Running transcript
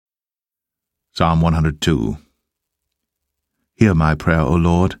Psalm 102. Hear my prayer, O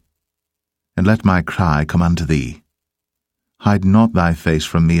Lord, and let my cry come unto thee. Hide not thy face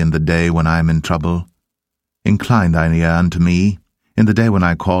from me in the day when I am in trouble. Incline thine ear unto me. In the day when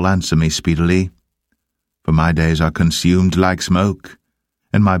I call, answer me speedily. For my days are consumed like smoke,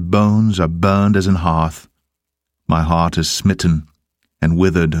 and my bones are burned as an hearth. My heart is smitten and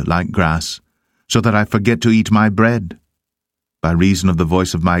withered like grass, so that I forget to eat my bread. By reason of the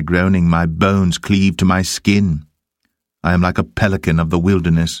voice of my groaning, my bones cleave to my skin. I am like a pelican of the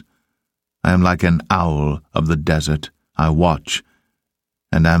wilderness. I am like an owl of the desert. I watch,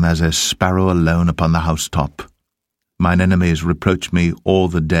 and am as a sparrow alone upon the housetop. Mine enemies reproach me all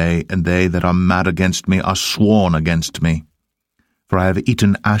the day, and they that are mad against me are sworn against me. For I have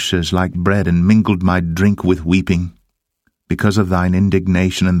eaten ashes like bread, and mingled my drink with weeping, because of thine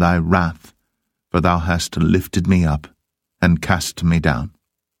indignation and thy wrath, for thou hast lifted me up, and cast me down.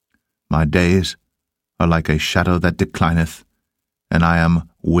 My days are like a shadow that declineth, and I am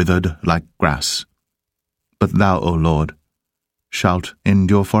withered like grass. But thou, O Lord, shalt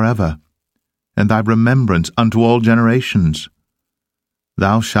endure forever, and thy remembrance unto all generations.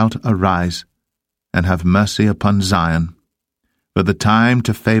 Thou shalt arise, and have mercy upon Zion. For the time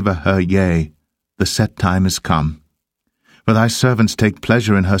to favour her, yea, the set time is come. For thy servants take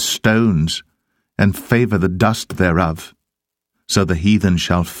pleasure in her stones, and favour the dust thereof. So the heathen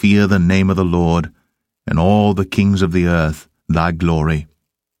shall fear the name of the Lord, and all the kings of the earth thy glory.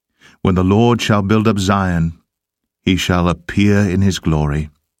 When the Lord shall build up Zion, he shall appear in his glory.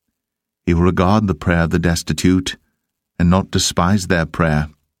 He will regard the prayer of the destitute, and not despise their prayer.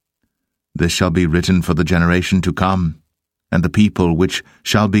 This shall be written for the generation to come, and the people which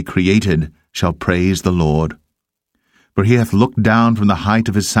shall be created shall praise the Lord. For he hath looked down from the height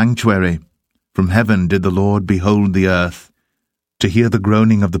of his sanctuary. From heaven did the Lord behold the earth, to hear the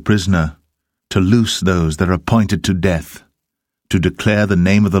groaning of the prisoner, to loose those that are appointed to death, to declare the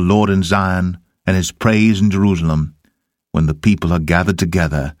name of the Lord in Zion, and his praise in Jerusalem, when the people are gathered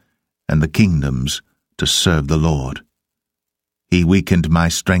together, and the kingdoms to serve the Lord. He weakened my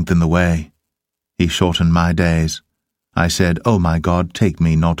strength in the way. He shortened my days. I said, O my God, take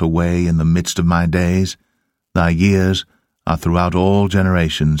me not away in the midst of my days. Thy years are throughout all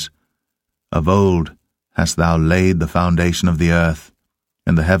generations. Of old hast thou laid the foundation of the earth,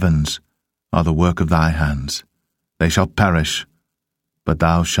 and the heavens are the work of thy hands. They shall perish, but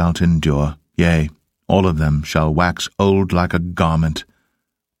thou shalt endure. Yea, all of them shall wax old like a garment.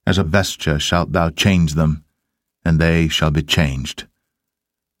 As a vesture shalt thou change them, and they shall be changed.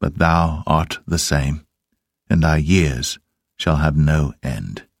 But thou art the same, and thy years shall have no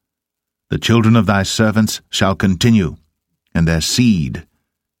end. The children of thy servants shall continue, and their seed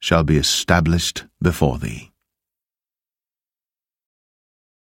shall be established before thee.